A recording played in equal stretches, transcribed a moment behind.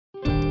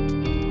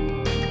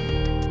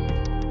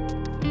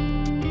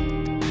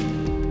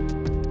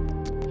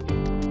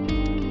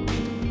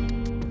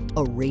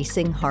a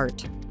racing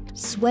heart,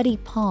 sweaty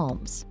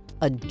palms,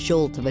 a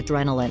jolt of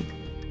adrenaline.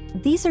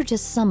 These are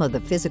just some of the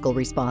physical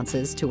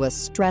responses to a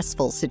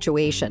stressful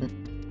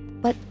situation.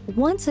 But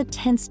once a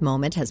tense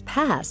moment has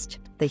passed,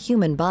 the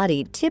human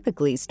body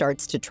typically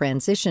starts to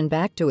transition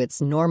back to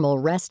its normal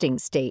resting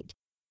state.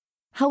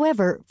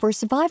 However, for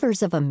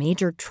survivors of a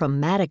major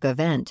traumatic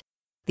event,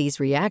 these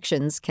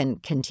reactions can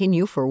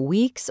continue for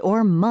weeks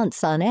or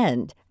months on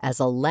end as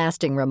a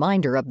lasting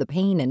reminder of the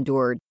pain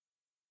endured.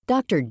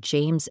 Dr.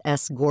 James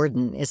S.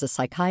 Gordon is a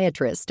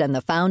psychiatrist and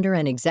the founder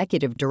and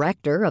executive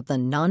director of the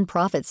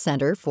nonprofit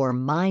Center for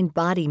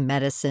Mind-Body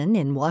Medicine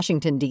in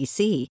Washington,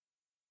 D.C.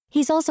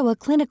 He's also a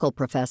clinical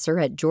professor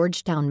at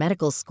Georgetown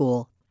Medical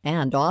School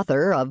and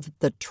author of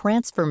The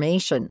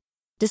Transformation: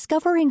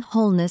 Discovering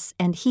Wholeness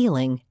and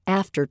Healing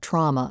After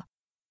Trauma.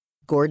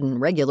 Gordon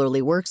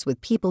regularly works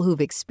with people who've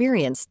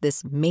experienced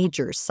this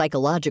major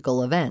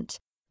psychological event.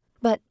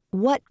 But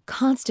what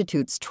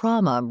constitutes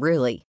trauma,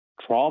 really?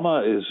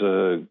 Trauma is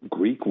a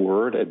Greek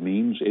word. It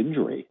means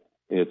injury.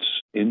 It's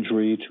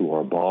injury to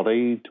our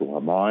body, to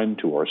our mind,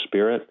 to our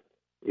spirit.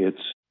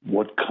 It's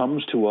what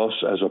comes to us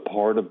as a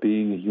part of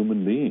being a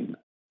human being.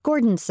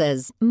 Gordon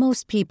says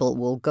most people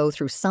will go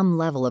through some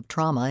level of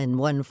trauma in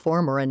one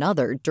form or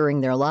another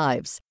during their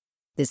lives.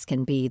 This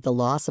can be the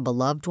loss of a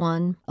loved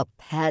one, a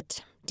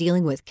pet,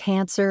 dealing with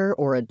cancer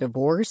or a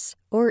divorce,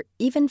 or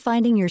even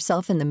finding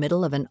yourself in the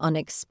middle of an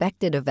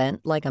unexpected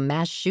event like a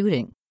mass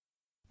shooting.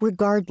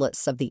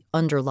 Regardless of the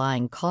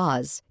underlying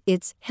cause,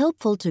 it's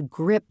helpful to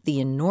grip the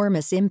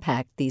enormous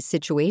impact these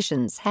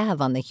situations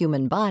have on the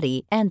human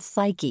body and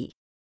psyche.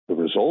 The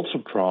results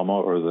of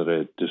trauma are that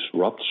it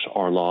disrupts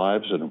our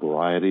lives in a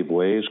variety of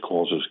ways,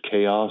 causes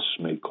chaos,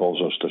 may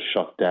cause us to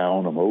shut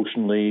down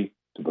emotionally,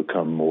 to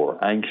become more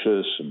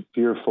anxious and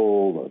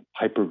fearful,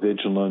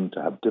 hypervigilant,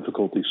 to have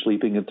difficulty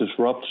sleeping. It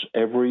disrupts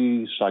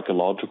every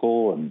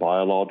psychological and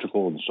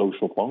biological and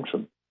social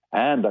function.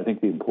 And I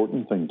think the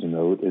important thing to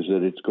note is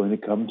that it's going to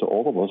come to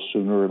all of us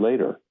sooner or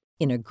later.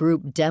 In a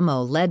group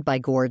demo led by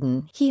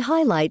Gordon, he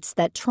highlights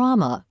that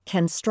trauma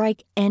can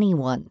strike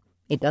anyone.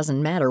 It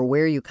doesn't matter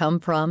where you come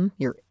from,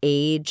 your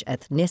age,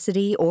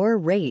 ethnicity, or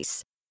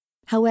race.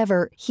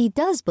 However, he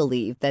does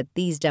believe that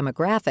these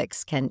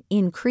demographics can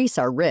increase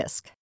our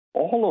risk.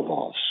 All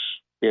of us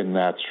in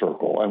that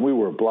circle, and we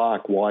were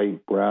black,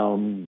 white,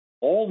 brown,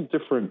 all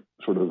different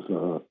sort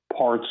of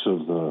parts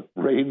of the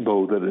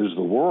rainbow that is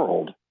the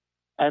world,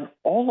 and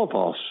all of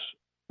us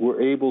were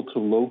able to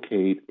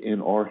locate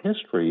in our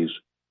histories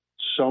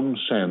some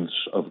sense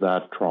of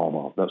that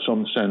trauma,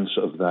 some sense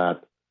of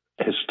that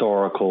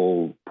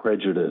historical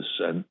prejudice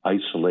and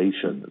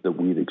isolation that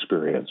we'd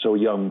experienced. So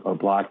a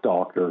black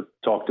doctor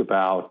talked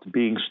about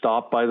being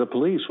stopped by the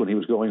police when he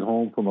was going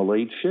home from a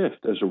late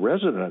shift as a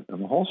resident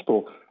in the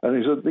hospital. And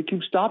he said, they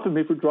keep stopping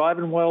me for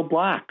driving while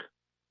black.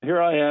 Here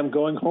I am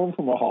going home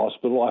from a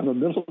hospital. I'm a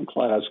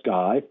middle-class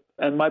guy,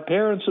 and my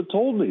parents had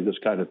told me this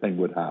kind of thing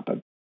would happen.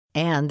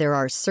 And there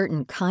are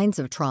certain kinds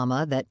of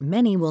trauma that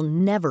many will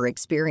never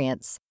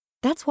experience.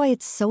 That's why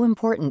it's so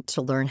important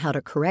to learn how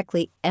to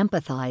correctly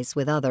empathize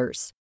with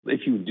others.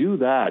 If you do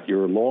that,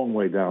 you're a long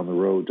way down the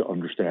road to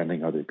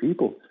understanding other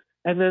people.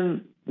 And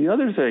then the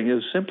other thing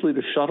is simply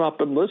to shut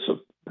up and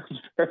listen.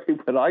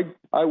 But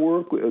I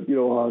work,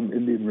 on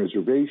Indian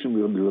Reservation.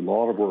 We do a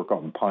lot of work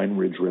on Pine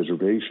Ridge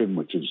Reservation,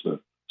 which is the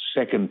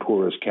second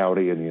poorest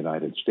county in the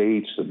United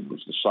States and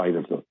was the site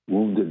of the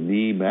Wounded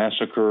Knee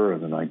Massacre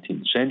in the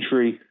 19th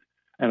century.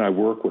 And I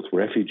work with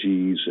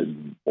refugees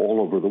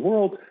all over the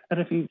world. And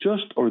if you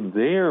just are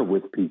there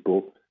with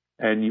people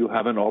and you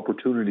have an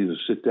opportunity to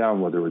sit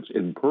down, whether it's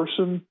in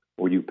person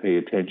or you pay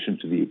attention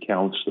to the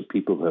accounts that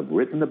people have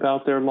written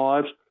about their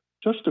lives,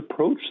 just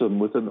approach them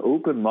with an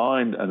open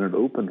mind and an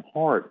open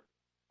heart,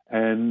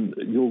 and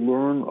you'll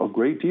learn a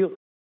great deal.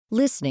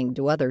 Listening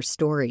to other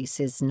stories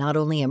is not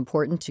only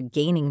important to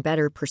gaining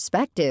better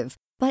perspective,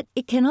 but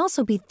it can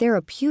also be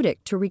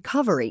therapeutic to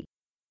recovery.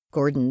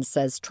 Gordon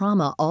says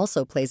trauma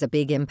also plays a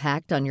big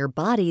impact on your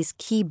body's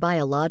key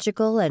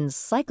biological and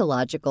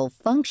psychological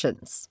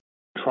functions.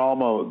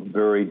 Trauma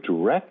very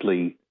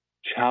directly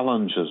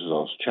challenges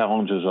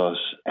us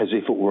as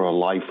if it were a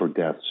life or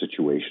death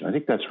situation. I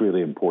think that's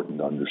really important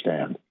to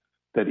understand,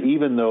 that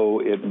even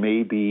though it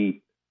may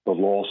be the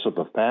loss of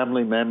a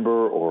family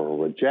member or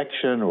a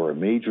rejection or a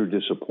major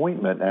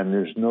disappointment, and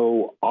there's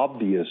no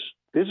obvious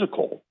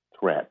physical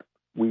threat,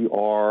 we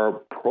are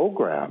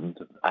programmed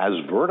as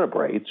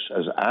vertebrates,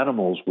 as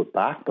animals with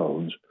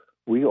backbones,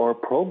 we are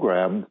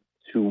programmed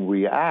to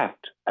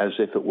react as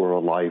if it were a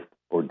life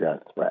or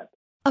death threat.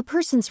 A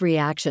person's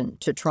reaction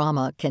to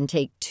trauma can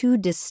take two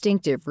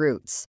distinctive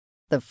routes.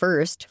 The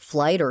first,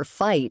 flight or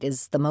fight,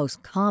 is the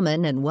most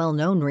common and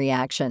well-known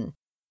reaction.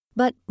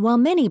 But while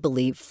many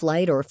believe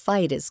flight or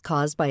fight is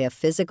caused by a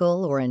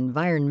physical or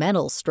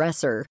environmental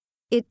stressor,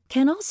 it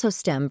can also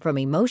stem from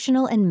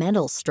emotional and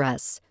mental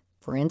stress.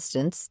 For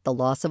instance, the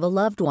loss of a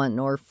loved one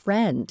or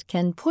friend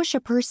can push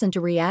a person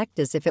to react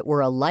as if it were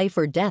a life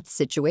or death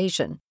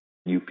situation.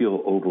 You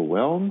feel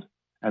overwhelmed,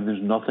 and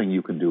there's nothing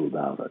you can do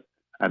about it.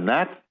 And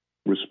that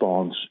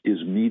response is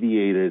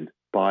mediated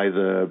by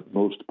the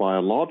most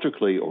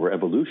biologically or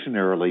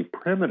evolutionarily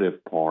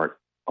primitive part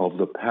of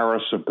the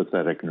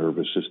parasympathetic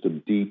nervous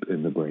system deep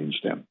in the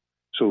brainstem.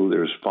 So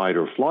there's fight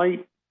or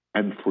flight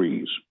and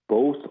freeze.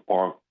 Both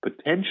are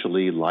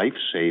potentially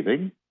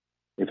life-saving.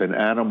 If an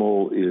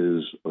animal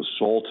is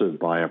assaulted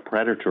by a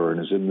predator and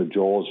is in the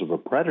jaws of a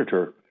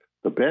predator,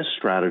 the best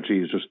strategy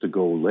is just to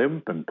go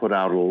limp and put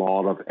out a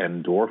lot of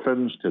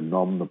endorphins to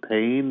numb the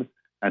pain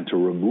and to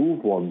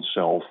remove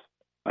oneself,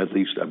 at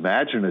least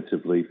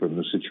imaginatively, from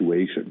the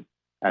situation.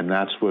 And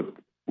that's what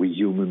we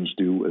humans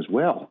do as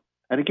well.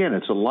 And again,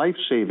 it's a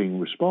life-saving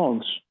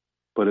response,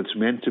 but it's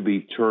meant to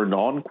be turned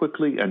on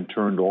quickly and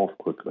turned off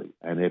quickly.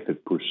 And if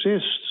it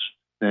persists,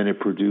 then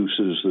it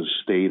produces the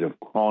state of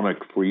chronic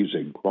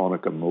freezing,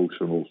 chronic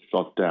emotional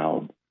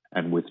shutdown,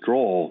 and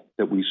withdrawal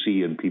that we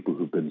see in people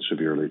who've been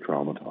severely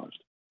traumatized.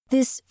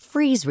 This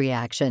freeze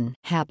reaction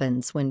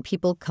happens when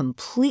people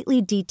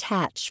completely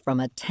detach from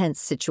a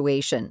tense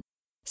situation.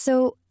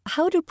 So,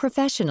 how do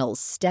professionals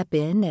step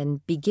in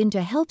and begin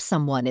to help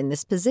someone in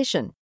this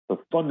position? The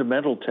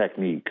fundamental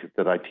technique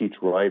that I teach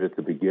right at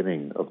the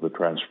beginning of the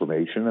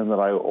transformation and that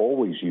I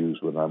always use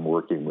when I'm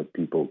working with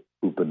people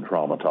who've been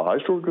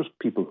traumatized or just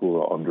people who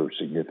are under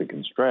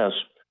significant stress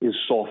is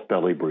soft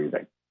belly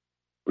breathing.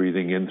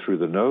 Breathing in through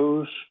the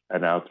nose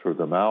and out through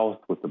the mouth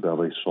with the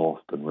belly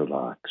soft and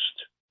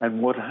relaxed.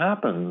 And what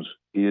happens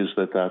is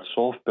that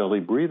soft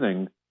belly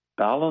breathing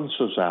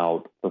balances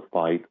out the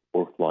fight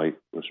or flight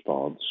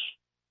response,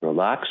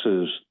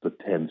 relaxes the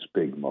tense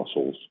big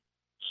muscles,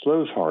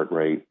 slows heart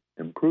rate,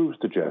 improves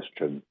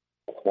digestion,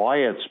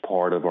 quiets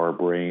part of our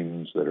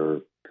brains that are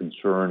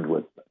concerned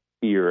with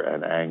fear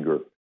and anger.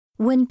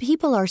 When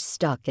people are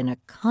stuck in a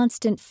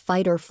constant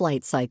fight or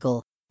flight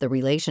cycle, the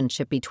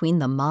relationship between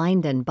the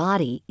mind and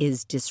body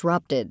is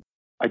disrupted.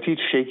 I teach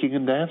shaking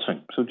and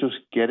dancing. So just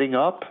getting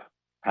up,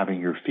 having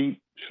your feet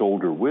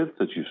shoulder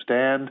width as you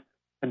stand,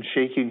 and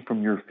shaking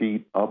from your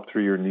feet up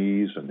through your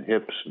knees and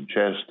hips and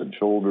chest and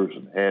shoulders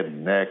and head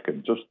and neck,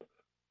 and just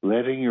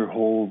letting your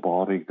whole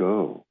body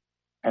go.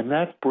 And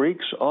that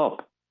breaks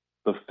up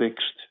the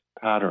fixed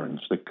patterns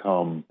that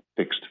come,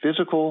 fixed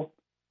physical,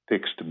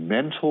 fixed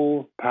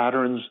mental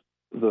patterns,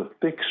 the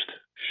fixed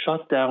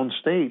shutdown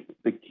state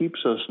that keeps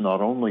us not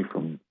only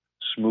from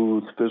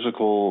smooth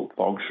physical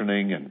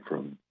functioning and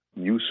from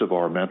use of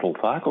our mental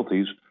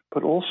faculties,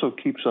 but also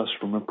keeps us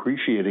from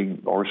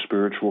appreciating our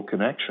spiritual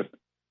connection.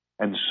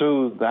 And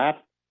so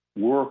that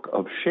work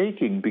of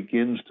shaking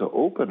begins to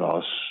open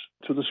us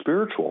to the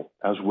spiritual,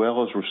 as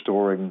well as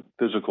restoring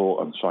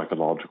physical and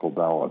psychological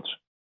balance.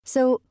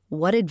 So,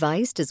 what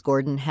advice does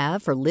Gordon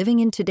have for living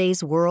in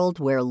today's world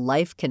where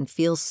life can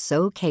feel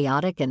so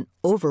chaotic and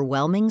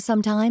overwhelming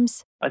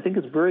sometimes? I think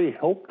it's very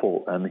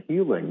helpful and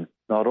healing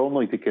not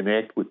only to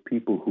connect with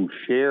people who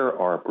share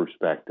our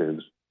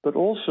perspectives, but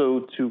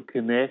also to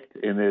connect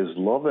in as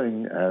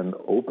loving and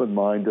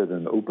open-minded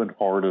and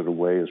open-hearted a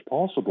way as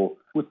possible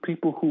with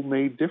people who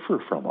may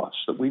differ from us.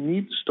 That we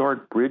need to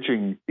start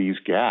bridging these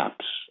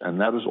gaps,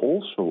 and that is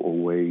also a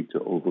way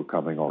to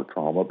overcoming our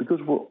trauma, because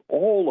we're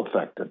all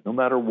affected, no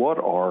matter what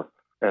our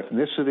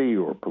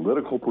ethnicity or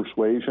political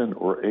persuasion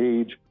or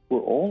age, we're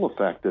all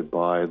affected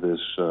by this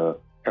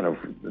kind of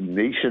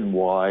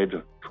nationwide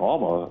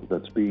trauma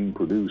that's being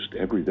produced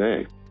every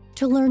day.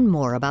 To learn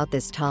more about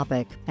this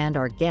topic and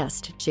our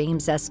guest,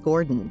 James S.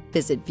 Gordon,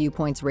 visit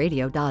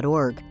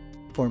viewpointsradio.org.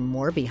 For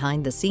more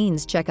behind the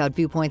scenes, check out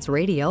Viewpoints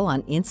Radio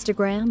on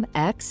Instagram,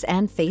 X,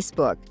 and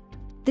Facebook.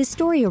 This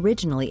story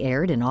originally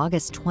aired in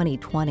August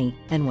 2020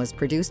 and was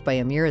produced by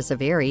Amira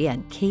Zaveri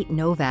and Kate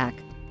Novak.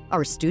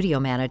 Our studio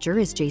manager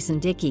is Jason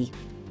Dickey.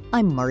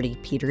 I'm Marty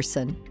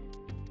Peterson.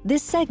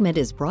 This segment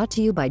is brought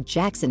to you by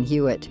Jackson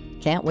Hewitt.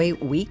 Can't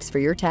wait weeks for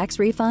your tax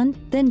refund?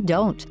 Then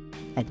don't.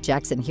 At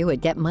Jackson Hewitt,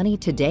 get money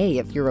today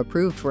if you're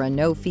approved for a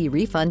no-fee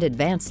refund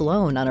advance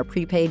loan on a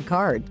prepaid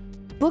card.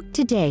 Book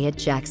today at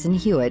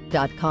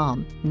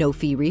jacksonhewitt.com.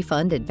 No-fee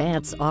refund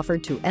advance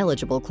offered to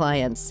eligible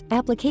clients.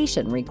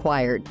 Application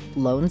required.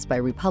 Loans by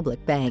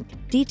Republic Bank.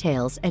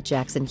 Details at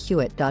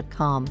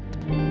jacksonhewitt.com.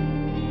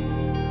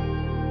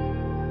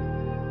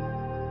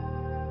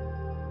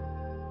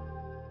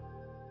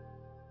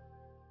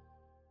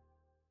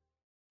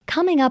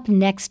 Coming up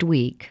next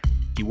week.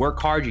 You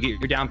work hard, you get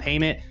your down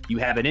payment, you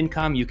have an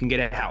income, you can get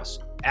a house.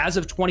 As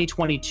of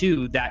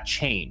 2022, that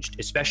changed,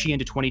 especially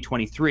into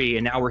 2023,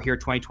 and now we're here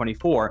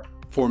 2024.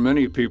 For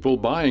many people,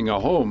 buying a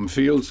home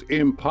feels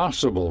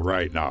impossible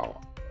right now.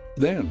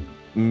 Then,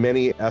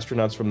 many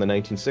astronauts from the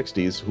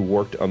 1960s who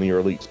worked on the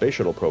early space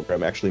shuttle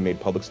program actually made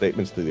public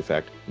statements to the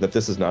effect that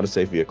this is not a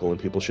safe vehicle and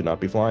people should not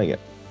be flying it.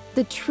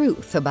 The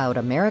truth about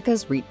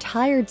America's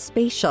retired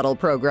space shuttle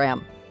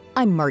program.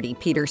 I'm Marty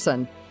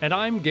Peterson. And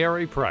I'm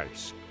Gary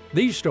Price.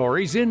 These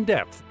stories in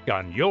depth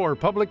on your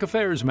public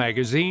affairs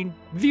magazine,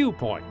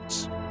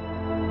 Viewpoints.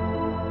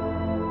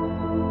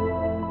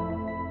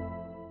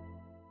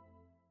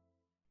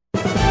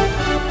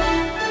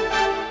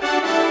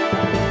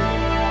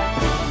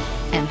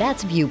 And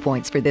that's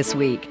Viewpoints for this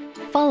week.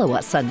 Follow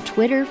us on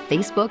Twitter,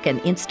 Facebook,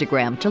 and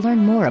Instagram to learn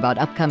more about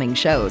upcoming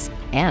shows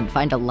and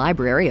find a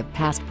library of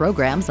past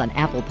programs on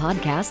Apple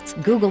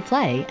Podcasts, Google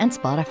Play, and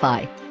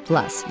Spotify.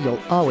 Plus, you'll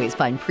always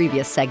find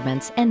previous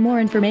segments and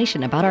more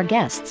information about our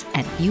guests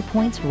at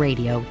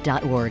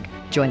viewpointsradio.org.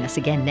 Join us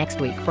again next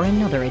week for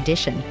another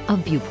edition of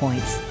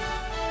Viewpoints.